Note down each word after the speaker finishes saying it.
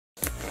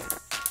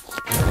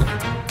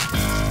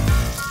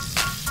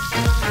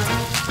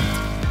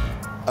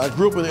I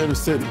grew up in the inner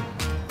city,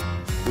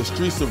 the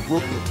streets of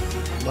Brooklyn.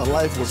 My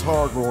life was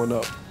hard growing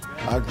up.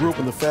 I grew up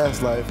in the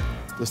fast life,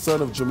 the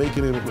son of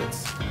Jamaican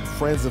immigrants,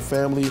 friends and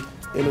family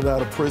in and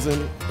out of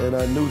prison, and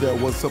I knew that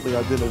was something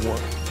I didn't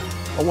want.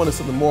 I wanted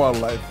something more out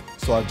of life,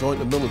 so I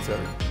joined the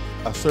military.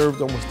 I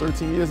served almost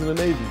 13 years in the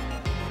Navy.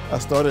 I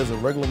started as a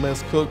regular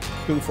mess cook,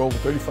 cooking for over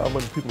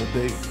 3,500 people a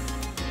day.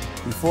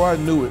 Before I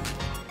knew it,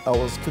 I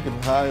was cooking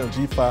high on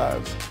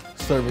G5s,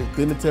 serving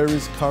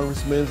dignitaries,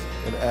 congressmen,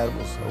 and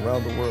admirals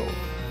around the world.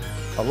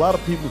 A lot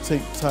of people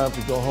take time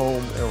to go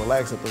home and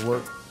relax after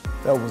work.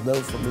 That was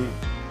never for me.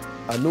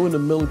 I knew in the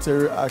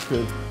military I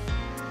could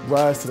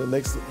rise to the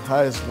next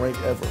highest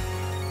rank ever,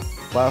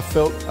 but I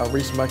felt I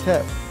reached my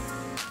cap.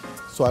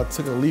 So I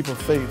took a leap of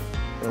faith,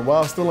 and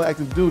while still on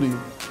active duty,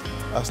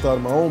 I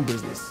started my own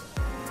business.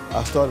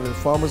 I started a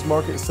farmer's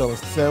market selling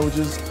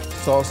sandwiches,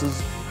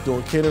 sauces,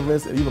 doing catering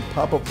events, and even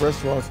pop-up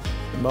restaurants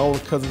in my own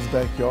cousin's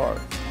backyard.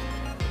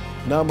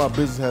 Now my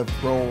business has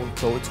grown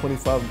to over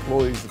 25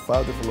 employees in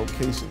 5 different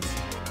locations.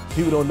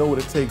 People don't know what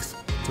it takes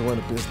to run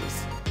a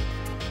business.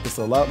 It's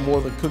a lot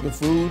more than cooking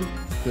food.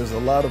 There's a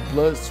lot of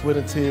blood, sweat,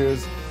 and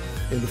tears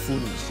in the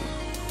food industry.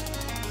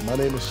 My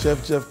name is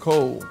Chef Geoff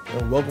Cole,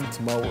 and welcome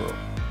to my world.